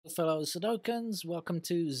Fellow Sudokans, welcome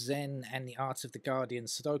to Zen and the Art of the Guardian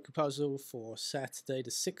Sudoku puzzle for Saturday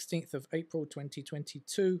the 16th of April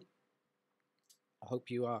 2022. I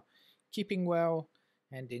hope you are keeping well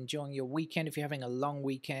and enjoying your weekend. If you're having a long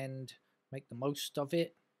weekend, make the most of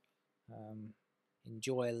it.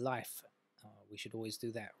 Enjoy life. We should always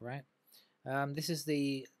do that, right? This is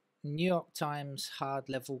the New York Times hard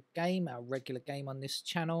level game, our regular game on this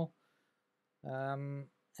channel.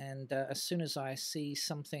 And as soon as I see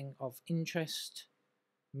something of interest,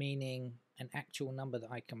 meaning an actual number that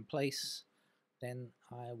I can place, then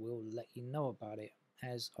I will let you know about it.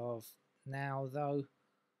 As of now, though,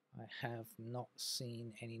 I have not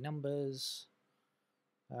seen any numbers.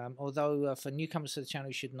 Although for newcomers to the channel,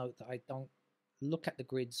 you should note that I don't look at the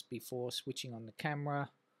grids before switching on the camera.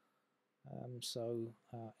 So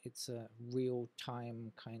it's a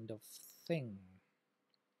real-time kind of thing.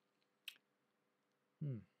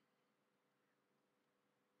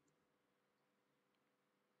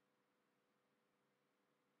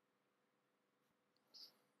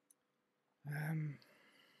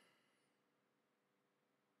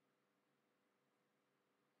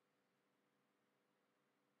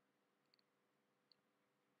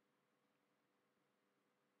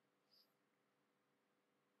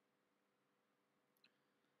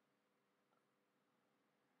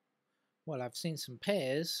 Well, I've seen some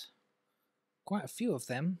pairs, quite a few of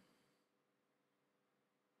them.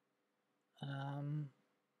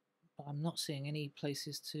 But I'm not seeing any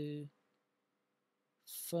places to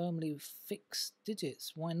firmly fix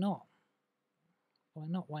digits. Why not? Why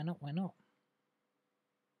not? Why not? Why not?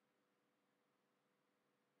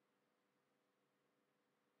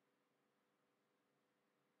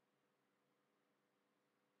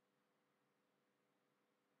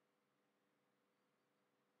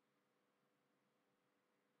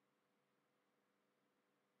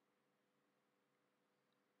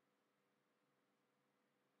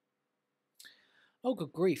 Oh,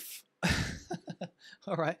 good grief.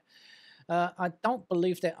 All right. I don't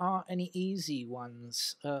believe there are any easy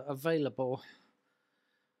ones available.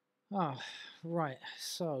 Ah, right.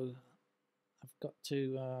 So I've got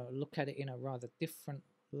to look at it in a rather different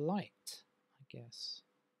light, I guess.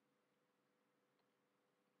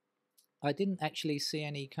 I didn't actually see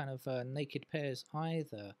any kind of naked pairs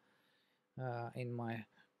either in my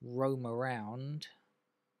roam around,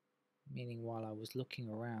 meaning while I was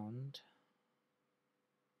looking around.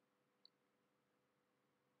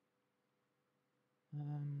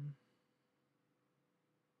 Oh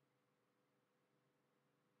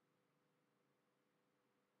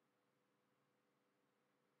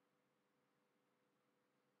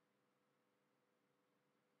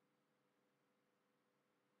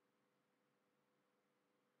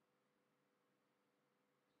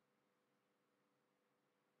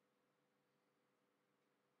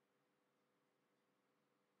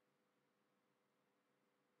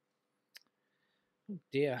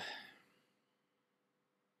dear.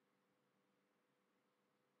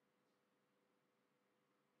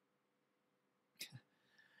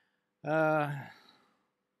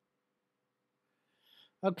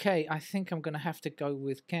 Okay, I think I'm going to have to go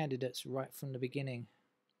with candidates right from the beginning.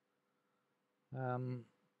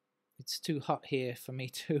 It's too hot here for me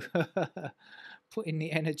to put in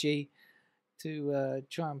the energy to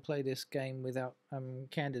try and play this game without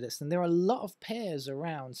candidates. And there are a lot of pairs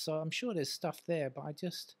around, so I'm sure there's stuff there, but I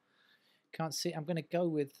just can't see. I'm going to go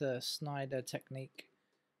with the Snyder technique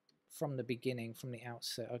from the beginning, from the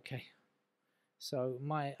outset. Okay. So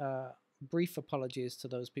my brief apologies to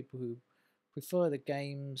those people who prefer the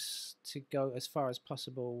games to go as far as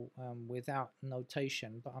possible without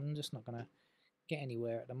notation, but I'm just not going to get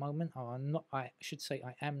anywhere at the moment. Oh, I should say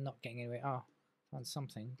I am not getting anywhere. Ah, found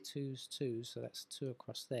something. 2's 2, so that's 2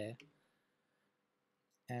 across there.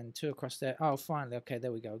 And 2 across there. Oh, finally. Okay,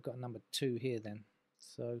 there we go. Got number 2 here then.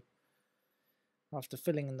 So after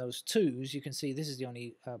filling in those 2's, you can see this is the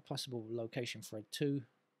only possible location for a 2.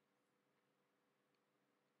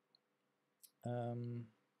 Do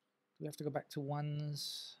we have to go back to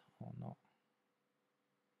 1's or not?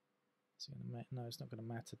 No, it's not going to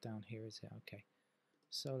matter down here, is it? Okay.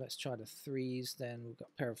 So let's try the 3's then. We've got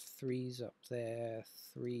a pair of 3's up there,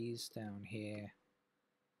 3's down here.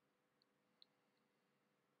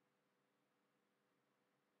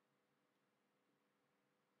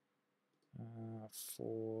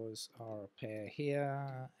 Fours are a pair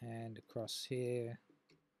here and across here.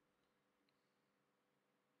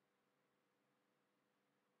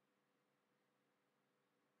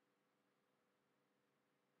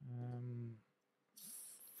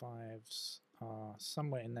 Fives are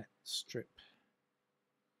somewhere in that strip.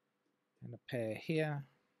 And a pair here.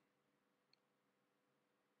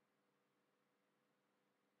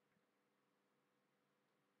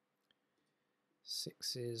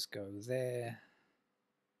 Sixes go there.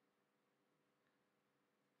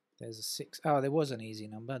 There's a 6. Oh, there was an easy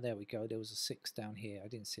number. There we go. There was a 6 down here. I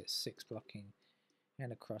didn't see a 6 blocking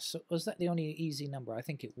and across. So was that the only easy number? I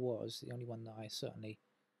think it was the only one that I certainly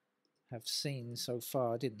have seen so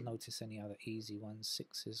far. I didn't notice any other easy ones.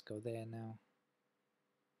 Sixes go there now.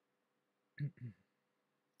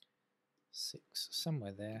 6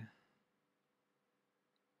 somewhere there.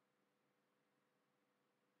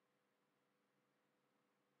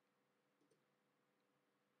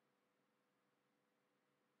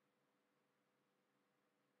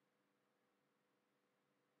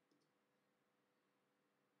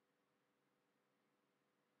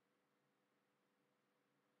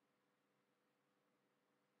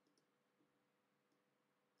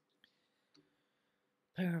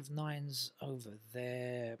 Pair of 9s over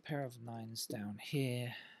there. Pair of 9s down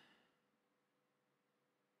here.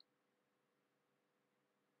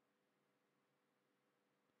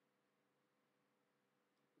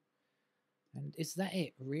 And is that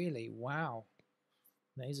it, really? Wow.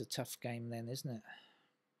 That is a tough game then, isn't it?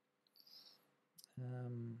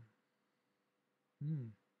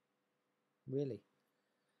 Really?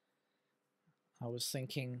 I was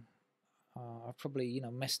thinking I've probably,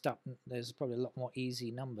 messed up. There's probably a lot more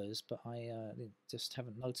easy numbers, but I just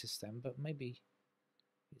haven't noticed them. But maybe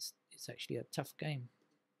it's actually a tough game.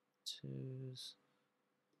 2s,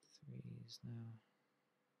 3s now.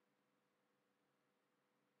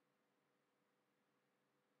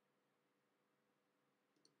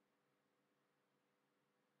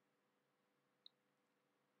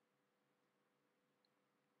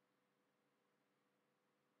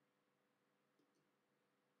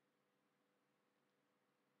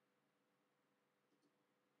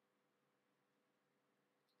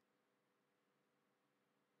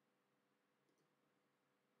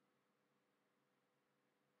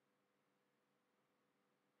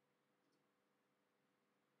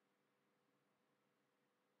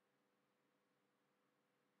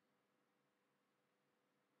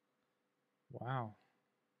 Wow.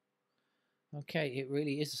 Okay, it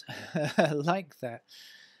really is like that.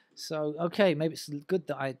 So, okay, maybe it's good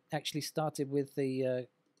that I actually started with the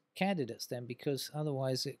candidates then, because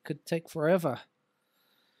otherwise it could take forever.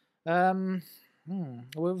 Well,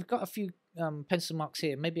 we've got a few pencil marks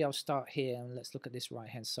here. Maybe I'll start here and let's look at this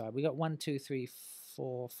right-hand side. We got 1, 2, 3,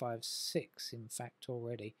 4, 5, 6, in fact,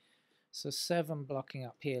 already. So 7 blocking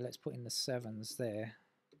up here. Let's put in the 7s there.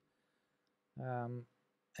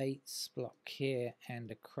 8s block here and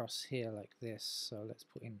across here like this. So let's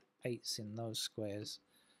put in 8s in those squares.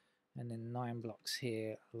 And then 9 blocks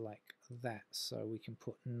here like that. So we can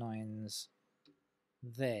put 9s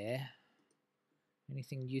there.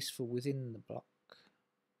 Anything useful within the block?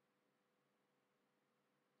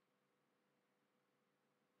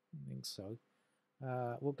 I think so.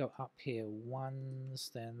 We'll go up here.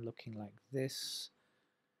 1s, then looking like this.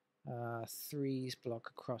 3s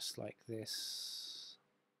block across like this.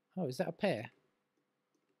 Oh, is that a pair?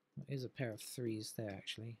 It is a pair of 3s there,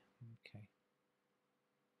 actually. Okay.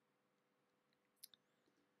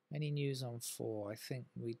 Any news on 4? I think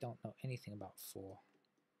we don't know anything about 4.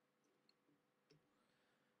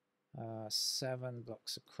 7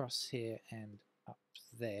 blocks across here and up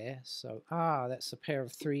there. So, that's a pair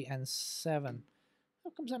of 3 and 7. How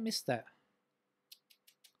comes I missed that?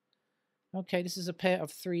 Okay, this is a pair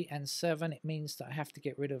of 3 and 7. It means that I have to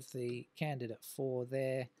get rid of the candidate 4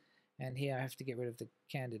 there. And here I have to get rid of the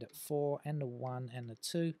candidate 4 and the 1 and the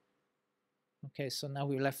 2. Okay, so now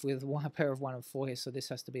we're left with a pair of 1 and 4 here. So this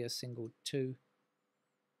has to be a single 2.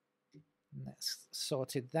 And that's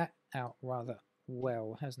sorted that out rather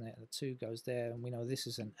well, hasn't it? The 2 goes there, and we know this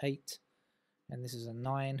is an 8 and this is a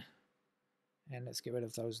 9. And let's get rid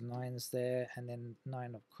of those 9s there, and then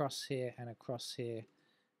 9 across here and across here,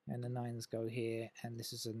 and the 9s go here, and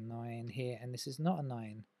this is a 9 here, and this is not a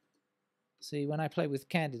 9. See, when I play with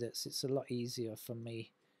candidates, it's a lot easier for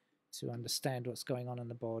me to understand what's going on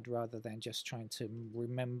the board rather than just trying to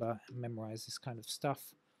memorize this kind of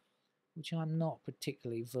stuff, which I'm not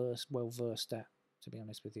particularly well versed at, to be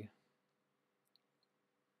honest with you.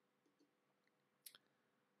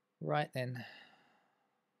 Right then.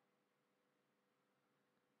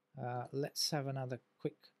 Let's have another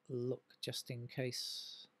quick look just in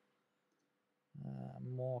case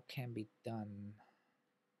more can be done.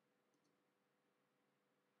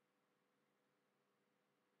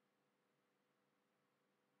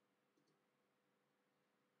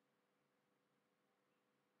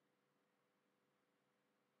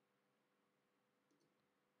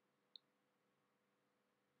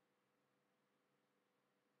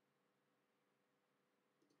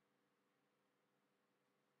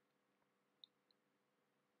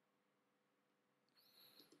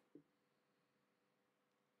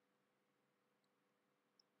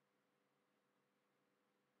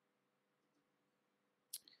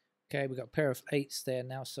 Okay, we've got a pair of 8s there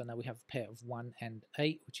now, so now we have a pair of 1 and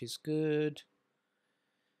 8, which is good.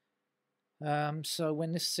 So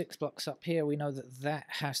when this 6 blocks up here, we know that that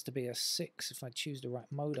has to be a 6. If I choose the right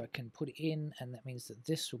mode, I can put it in, and that means that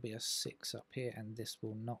this will be a 6 up here, and this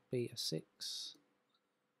will not be a 6.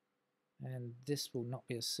 And this will not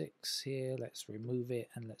be a 6 here. Let's remove it,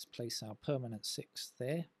 and let's place our permanent 6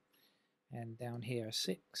 there. And down here a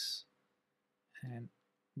 6. And,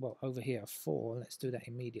 well, over here a 4. Let's do that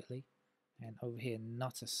immediately. And over here,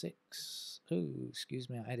 not a 6. Oh, excuse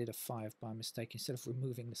me, I added a 5 by mistake instead of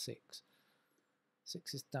removing the 6.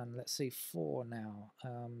 6 is done. Let's see 4 now.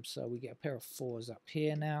 So we get a pair of 4s up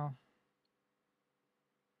here now.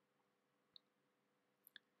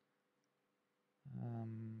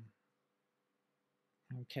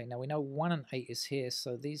 Okay, now we know 1 and 8 is here,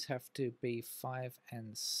 so these have to be 5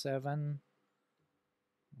 and 7.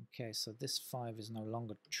 Okay, so this 5 is no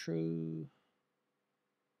longer true.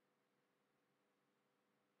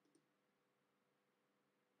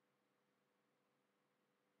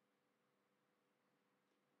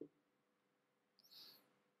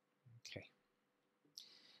 Okay.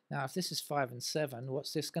 Now, if this is 5 and 7,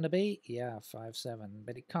 what's this going to be? Yeah, 5, 7,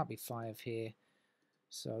 but it can't be 5 here.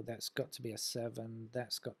 So that's got to be a 7,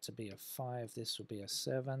 that's got to be a 5, this will be a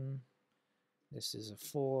 7, this is a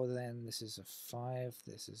 4, then this is a 5,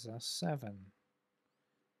 this is a 7.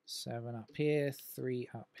 7 up here, 3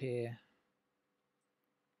 up here,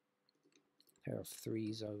 pair of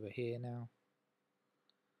 3s over here now,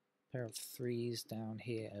 pair of 3s down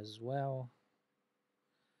here as well.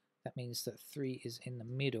 That means that 3 is in the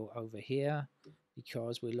middle over here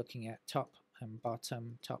because we're looking at top and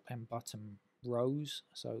bottom rows,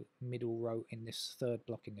 so middle row in this third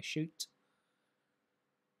block in the chute.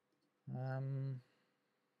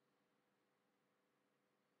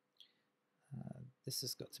 This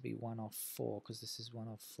has got to be 1 of 4 because this is 1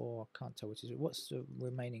 of 4. Can't tell which is it. What's the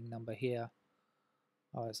remaining number here?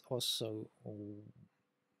 Oh, it's also 1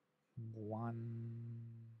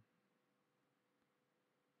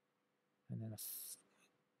 and then a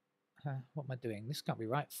what am I doing? This can't be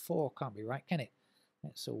right. 4 can't be right, can it?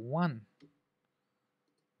 That's a 1.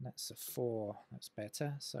 That's a 4. That's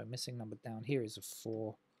better. So missing number down here is a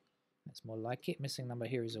 4. That's more like it. Missing number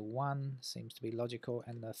here is a 1. Seems to be logical.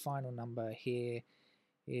 And the final number here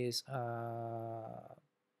is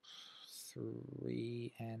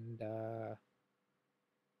 3 and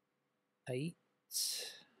 8.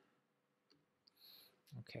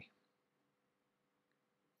 Okay.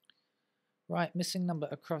 Right, missing number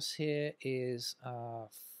across here is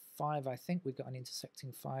 5, I think. We've got an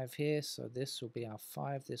intersecting 5 here, so this will be our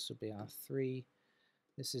 5, this will be our 3.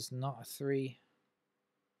 This is not a 3.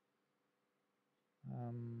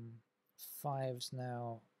 5's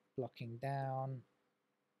now blocking down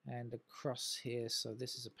and across here, so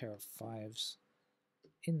this is a pair of 5's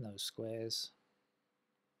in those squares.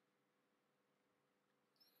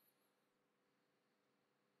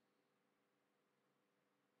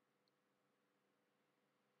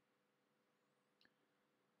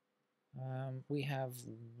 We have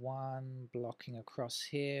 1 blocking across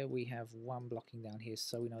here, we have 1 blocking down here,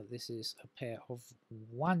 so we know this is a pair of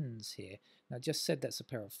 1's here. Now I just said that's a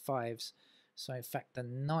pair of 5's, so in fact the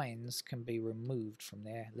 9's can be removed from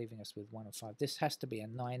there, leaving us with 1 and 5. This has to be a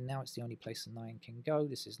 9 now, it's the only place a 9 can go.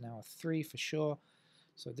 This is now a 3 for sure,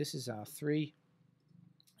 so this is our 3,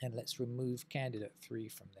 and let's remove candidate 3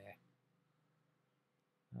 from there.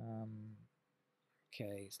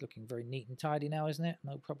 Okay, it's looking very neat and tidy now, isn't it?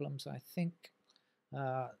 No problems, I think.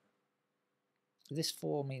 This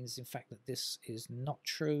 4 means, in fact, that this is not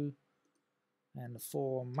true. And the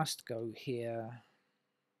 4 must go here.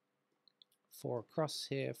 4 across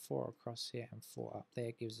here, 4 across here, and 4 up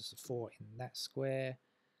there gives us a 4 in that square.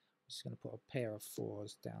 I'm just going to put a pair of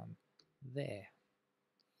 4's down there.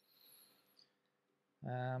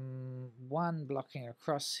 1 blocking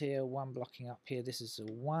across here, 1 blocking up here. This is a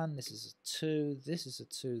 1, this is a 2, this is a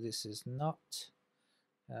 2, this is not.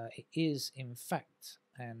 It is in fact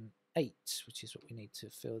an 8, which is what we need to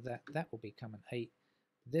fill that. That will become an 8.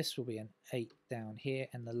 This will be an 8 down here,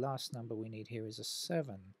 and the last number we need here is a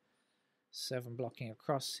 7. 7 blocking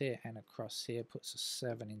across here and across here puts a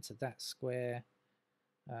 7 into that square,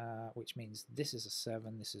 which means this is a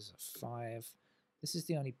 7, this is a 5. This is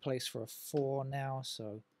the only place for a 4 now,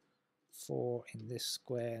 so 4 in this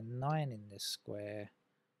square, 9 in this square,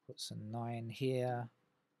 puts a 9 here,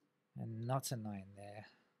 and not a 9 there.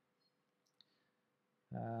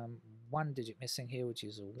 1 digit missing here, which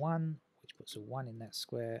is a 1, which puts a 1 in that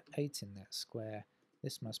square, 8 in that square.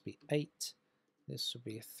 This must be 8. This will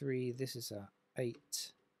be a 3. This is a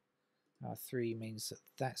 8. 3 means that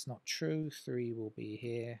that's not true. 3 will be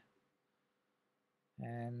here.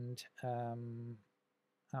 And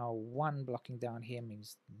our 1 blocking down here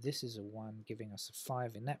means this is a 1, giving us a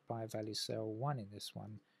 5 in that buy value cell, 1 in this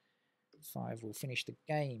one. 5 will finish the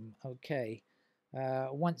game. Okay.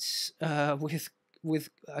 Once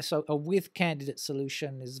so a with candidate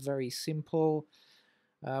solution is very simple.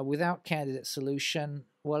 Without candidate solution,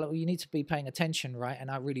 well, you need to be paying attention, right?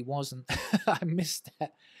 And I really wasn't. I missed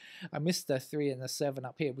that. I missed the 3 and the 7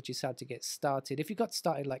 up here, which is how to get started. If you got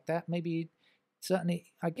started like that, maybe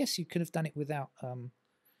certainly, I guess you could have done it without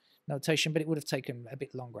notation, but it would have taken a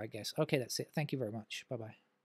bit longer, I guess. Okay, that's it. Thank you very much. Bye-bye.